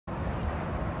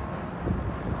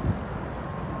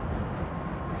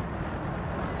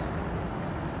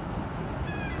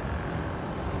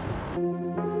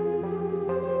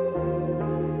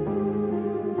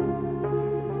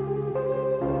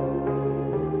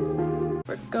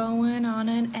We're going on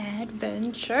an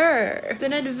adventure. It's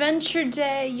an adventure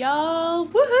day, y'all.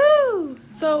 Woohoo!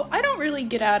 So I don't really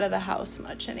get out of the house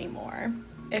much anymore,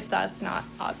 if that's not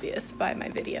obvious by my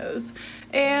videos.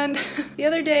 And the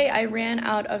other day I ran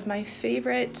out of my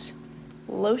favorite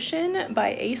lotion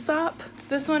by Aesop. It's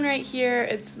this one right here.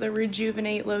 It's the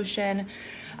Rejuvenate lotion.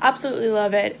 Absolutely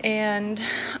love it, and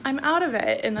I'm out of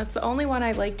it, and that's the only one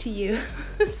I like to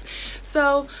use.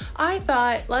 So I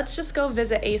thought, let's just go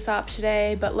visit Aesop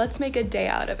today, but let's make a day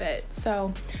out of it.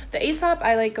 So the Aesop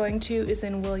I like going to is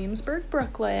in Williamsburg,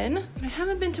 Brooklyn. I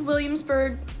haven't been to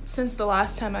Williamsburg since the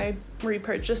last time I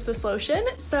repurchased this lotion,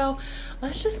 so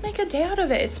let's just make a day out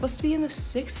of it. It's supposed to be in the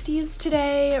 60s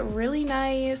today, really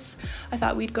nice. I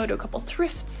thought we'd go to a couple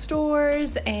thrift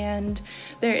stores, and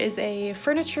there is a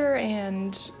furniture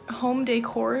and home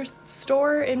decor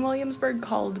store in Williamsburg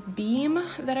called Beam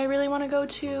that I really want to go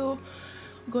to. We'll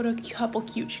go to a couple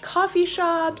cute coffee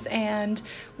shops, and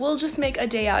we'll just make a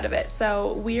day out of it.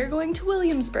 So we are going to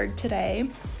Williamsburg today.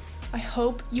 I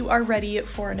hope you are ready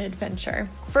for an adventure.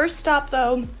 First stop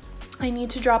though, I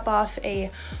need to drop off a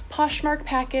Poshmark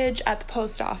package at the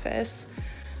post office.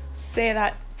 Say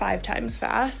that 5 times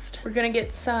fast. We're gonna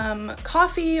get some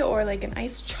coffee or like an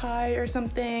iced chai or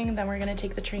something, then we're gonna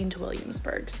take the train to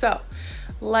Williamsburg. So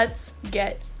let's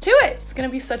get to it. It's gonna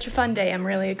be such a fun day. I'm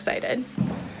really excited.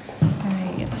 All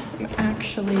right, I'm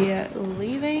actually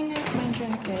leaving my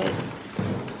jacket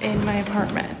in my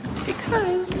apartment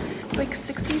because it's like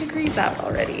 60 degrees out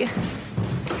already.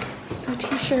 So a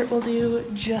t-shirt will do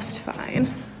just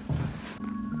fine.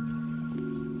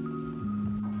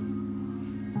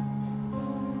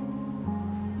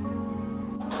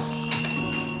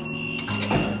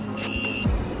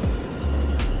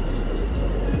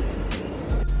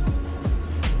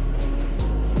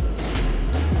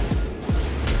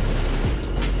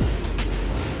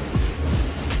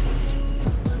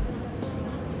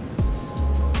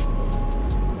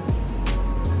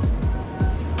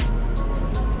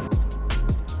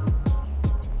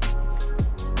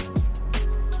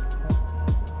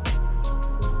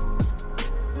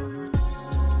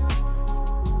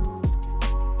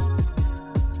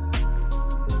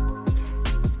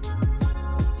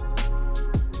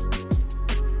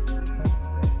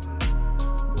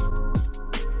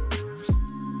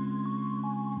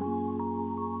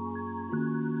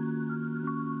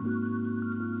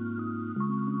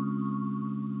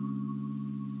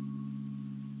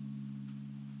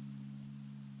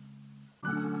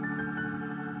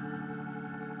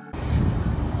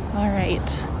 All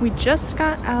right, we just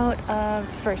got out of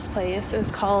the first place. It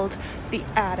was called the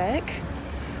Attic.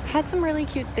 Had some really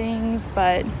cute things,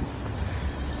 but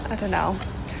I don't know.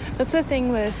 That's the thing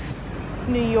with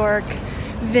New York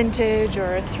vintage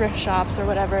or thrift shops or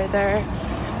whatever. They're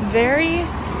very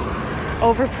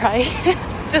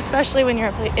overpriced, especially when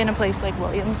you're in a place like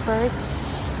Williamsburg.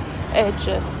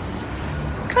 It's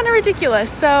kind of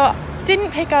ridiculous. So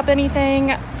didn't pick up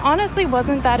anything. Honestly,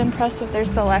 wasn't that impressed with their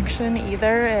selection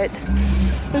either. It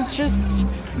was just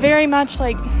very much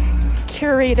like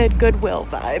curated Goodwill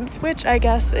vibes, which I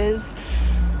guess is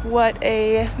what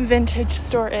a vintage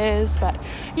store is. But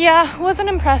yeah, wasn't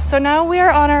impressed. So now we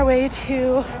are on our way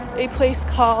to a place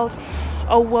called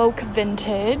Awoke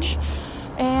Vintage,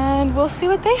 and we'll see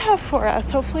what they have for us.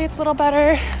 Hopefully it's a little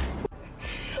better.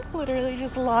 Literally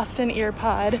just lost an ear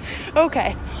pod.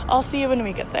 Okay, I'll see you when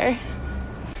we get there.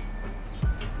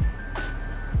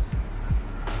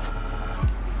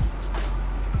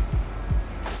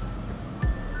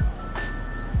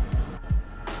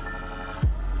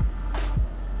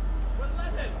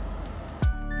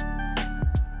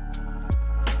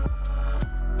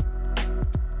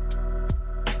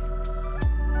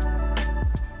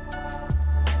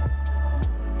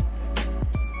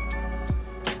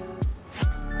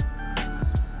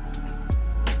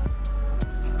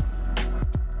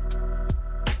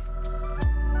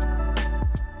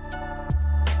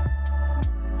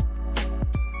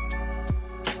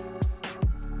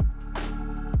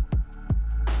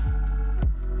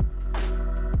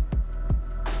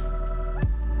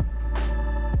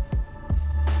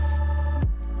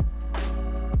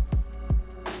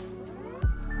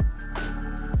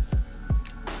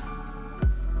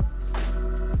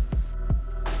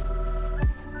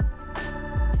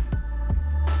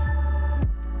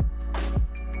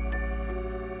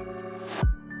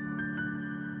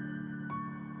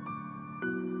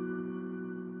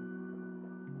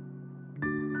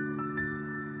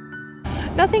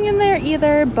 Nothing in there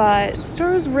either, but the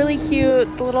store was really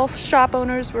cute. The little shop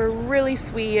owners were really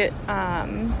sweet.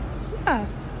 Yeah,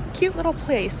 cute little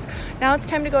place. Now it's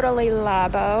time to go to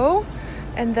labo,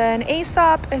 and then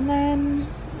Aesop, and then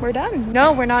we're done.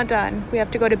 No, we're not done. We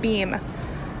have to go to Beam.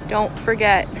 Don't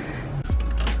forget.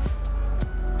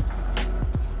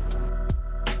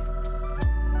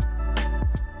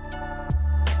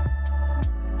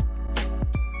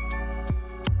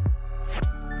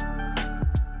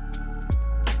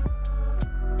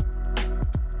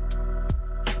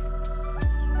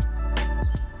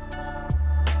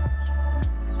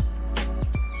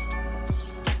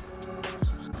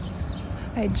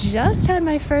 I just had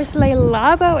my first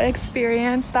labo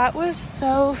experience. That was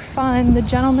so fun. The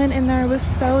gentleman in there was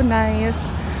so nice.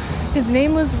 His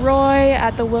name was Roy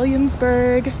at the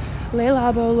Williamsburg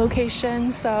labo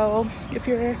location. So if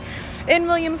you're in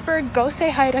Williamsburg, go say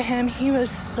hi to him. He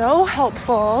was so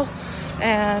helpful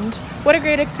and what a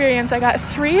great experience. I got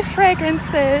 3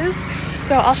 fragrances.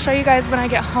 So I'll show you guys when I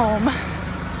get home.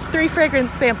 3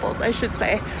 fragrance samples, I should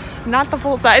say. Not the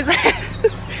full sizes,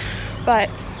 but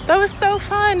that was so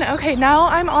fun. Okay, now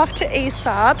I'm off to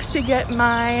Aesop to get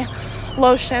my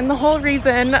lotion. The whole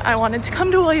reason I wanted to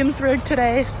come to Williamsburg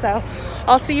today. So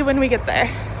I'll see you when we get there.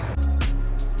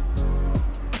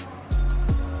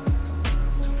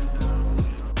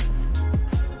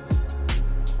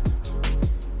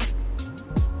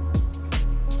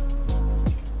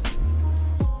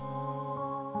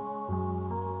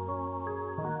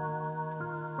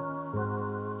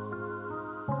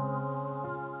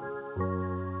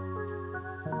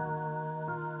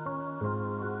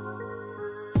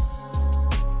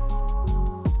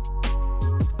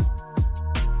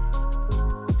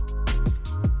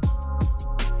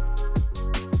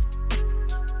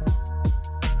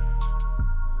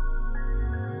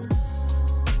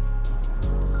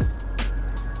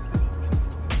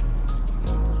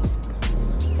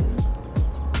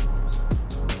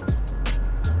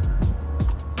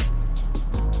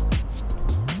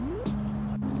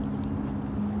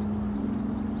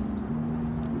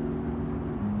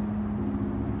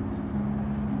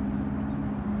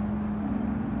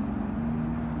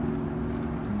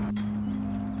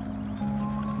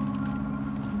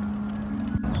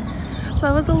 So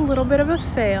that was a little bit of a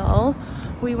fail.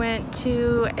 We went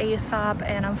to Aesop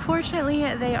and unfortunately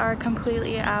they are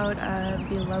completely out of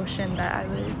the lotion that I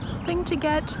was hoping to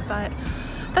get, but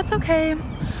that's okay.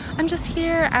 I'm just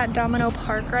here at Domino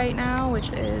Park right now, which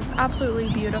is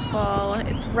absolutely beautiful.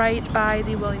 It's right by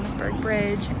the Williamsburg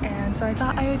Bridge, and so I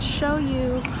thought I would show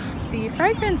you the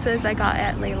fragrances I got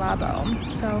at Le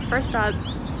Labo. So first up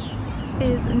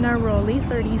is Neroli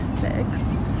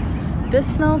 36. This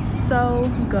smells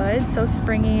so good, so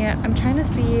springy. I'm trying to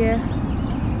see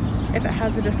if it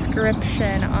has a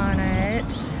description on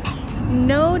it.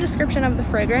 No description of the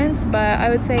fragrance, but I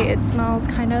would say it smells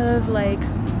kind of like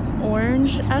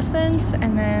orange essence,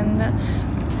 and then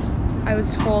I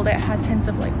was told it has hints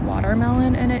of like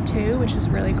watermelon in it too, which is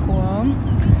really cool.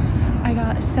 I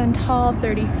got Senthol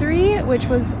 33, which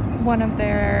was one of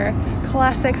their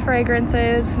classic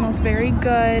fragrances, smells very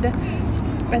good.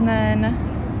 And then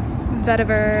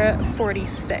Vetiver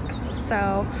 46.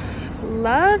 So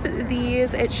love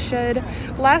these. It should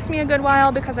last me a good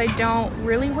while because I don't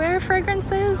really wear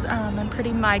fragrances. I'm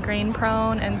pretty migraine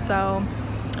prone, and so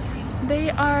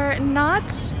they are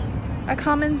not a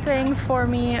common thing for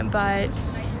me, but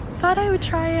thought I would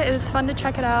try it. It was fun to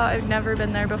check it out. I've never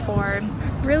been there before.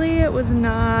 Really was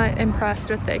not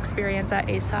impressed with the experience at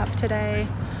Aesop today.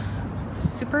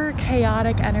 Super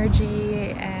chaotic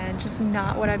energy and just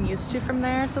not what I'm used to from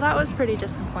there, so that was pretty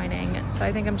disappointing. So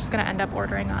I think I'm just gonna end up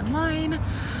ordering online,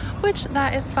 which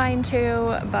that is fine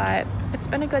too, but it's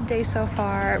been a good day so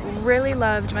far. Really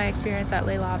loved my experience at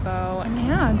Le Labo, and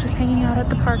yeah, I'm just hanging out at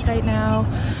the park right now.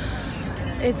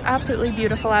 It's absolutely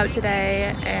beautiful out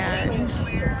today, and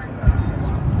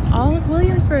all of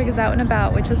Williamsburg is out and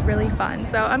about, which is really fun.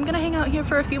 So I'm gonna hang out here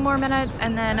for a few more minutes,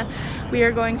 and then we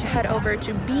are going to head over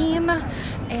to Beam,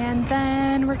 and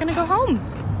then we're gonna go home.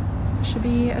 Should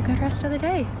be a good rest of the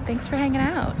day. Thanks for hanging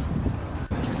out.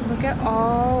 Just look at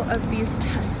all of these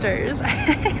testers. I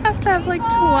have to have like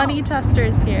 20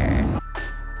 testers here.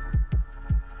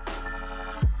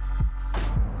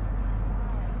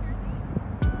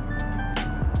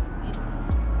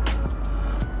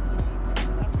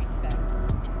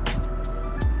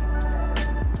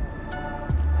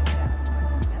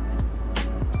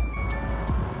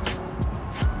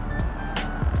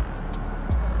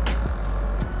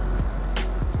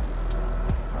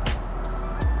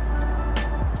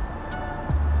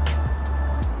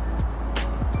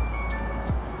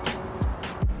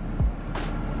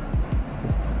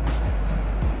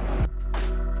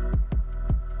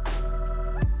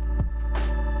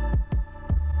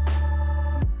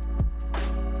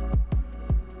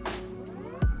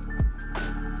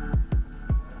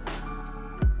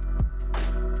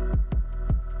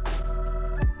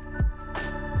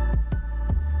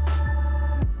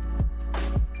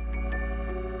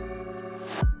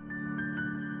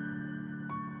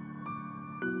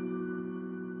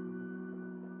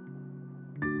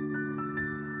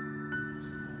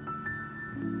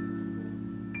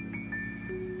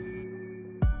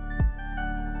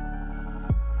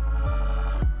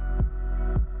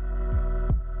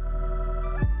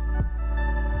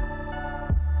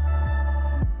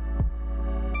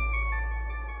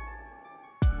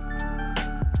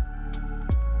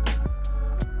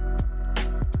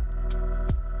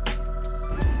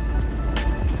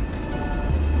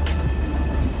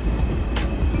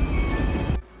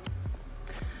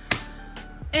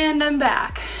 And I'm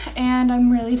back, and I'm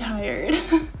really tired.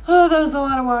 Oh, that was a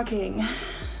lot of walking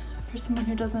for someone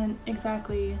who doesn't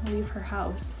exactly leave her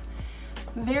house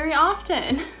very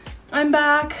often. I'm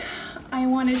back. I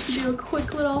wanted to do a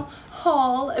quick little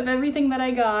haul of everything that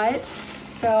I got.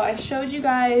 So I showed you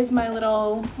guys my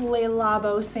little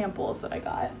labo samples that I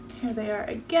got. Here they are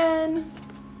again.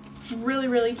 Really,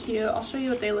 really cute. I'll show you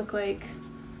what they look like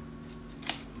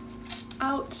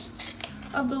out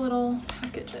of the little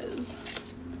packages.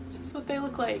 This is what they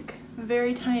look like.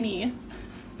 Very tiny.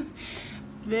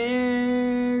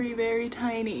 Very, very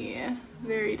tiny.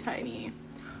 Very tiny.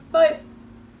 But,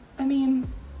 I mean,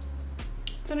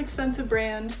 it's an expensive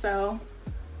brand, so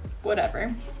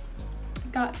whatever.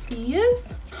 Got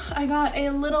these. I got a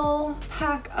little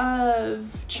pack of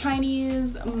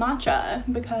Chinese matcha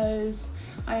because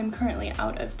I am currently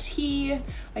out of tea.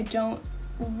 I don't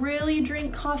really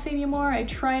drink coffee anymore. I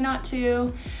try not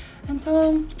to. And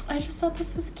so I just thought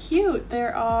this was cute.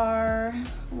 There are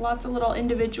lots of little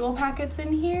individual packets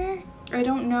in here. I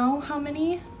don't know how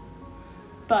many,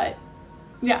 but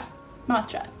yeah,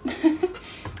 matcha.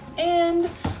 And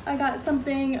I got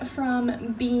something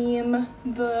from Beam,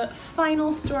 the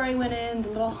final store I went in, the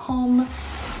little home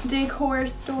decor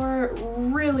store.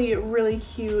 Really, really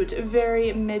cute,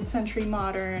 very mid-century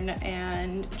modern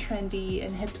and trendy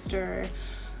and hipster.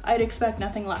 I'd expect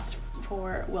nothing less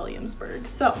for Williamsburg.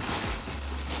 So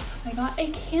I got a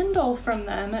candle from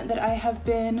them that I have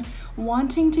been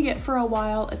wanting to get for a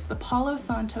while. It's the Palo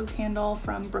Santo candle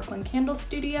from Brooklyn Candle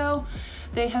Studio.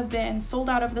 They have been sold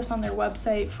out of this on their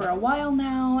website for a while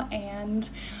now, and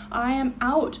I am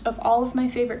out of all of my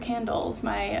favorite candles.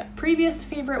 My previous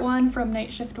favorite one from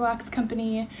Night Shift Wax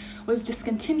Company was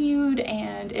discontinued,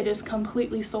 and it is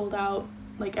completely sold out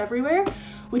like everywhere,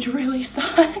 which really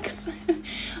sucks.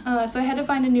 So I had to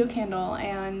find a new candle,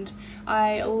 and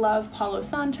I love Palo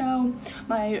Santo.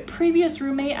 My previous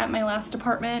roommate at my last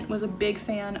apartment was a big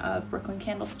fan of Brooklyn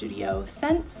Candle Studio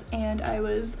scents, and I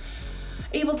was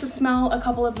able to smell a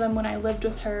couple of them when I lived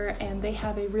with her, and they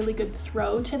have a really good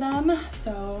throw to them.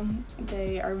 So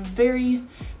they are very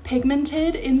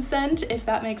pigmented in scent, if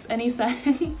that makes any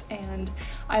sense. And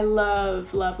I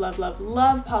love, love, love, love,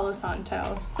 love Palo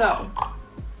Santo. So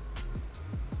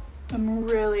I'm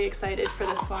really excited for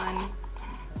this one.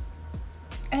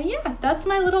 And yeah, that's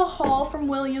my little haul from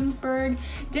Williamsburg.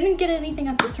 Didn't get anything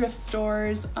at the thrift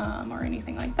stores or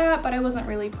anything like that, but I wasn't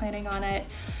really planning on it.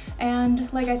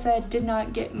 And like I said, did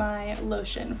not get my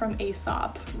lotion from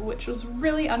Aesop, which was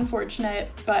really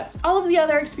unfortunate, but all of the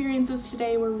other experiences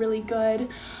today were really good.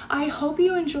 I hope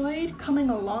you enjoyed coming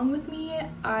along with me.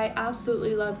 I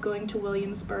absolutely love going to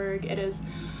Williamsburg. It is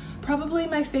probably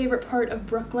my favorite part of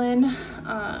Brooklyn.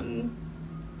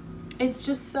 It's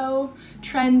just so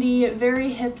trendy,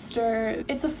 very hipster.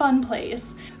 It's a fun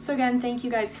place. So again, thank you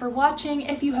guys for watching.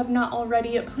 If you have not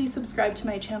already, please subscribe to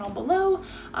my channel below.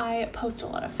 I post a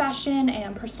lot of fashion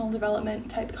and personal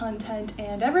development type content,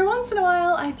 and every once in a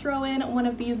while I throw in one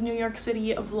of these New York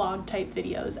City vlog type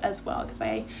videos as well, because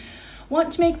I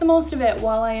want to make the most of it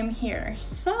while I am here.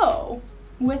 So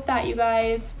with that, you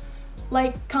guys,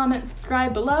 like, comment,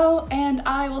 subscribe below, and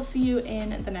I will see you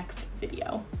in the next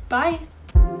video. Bye!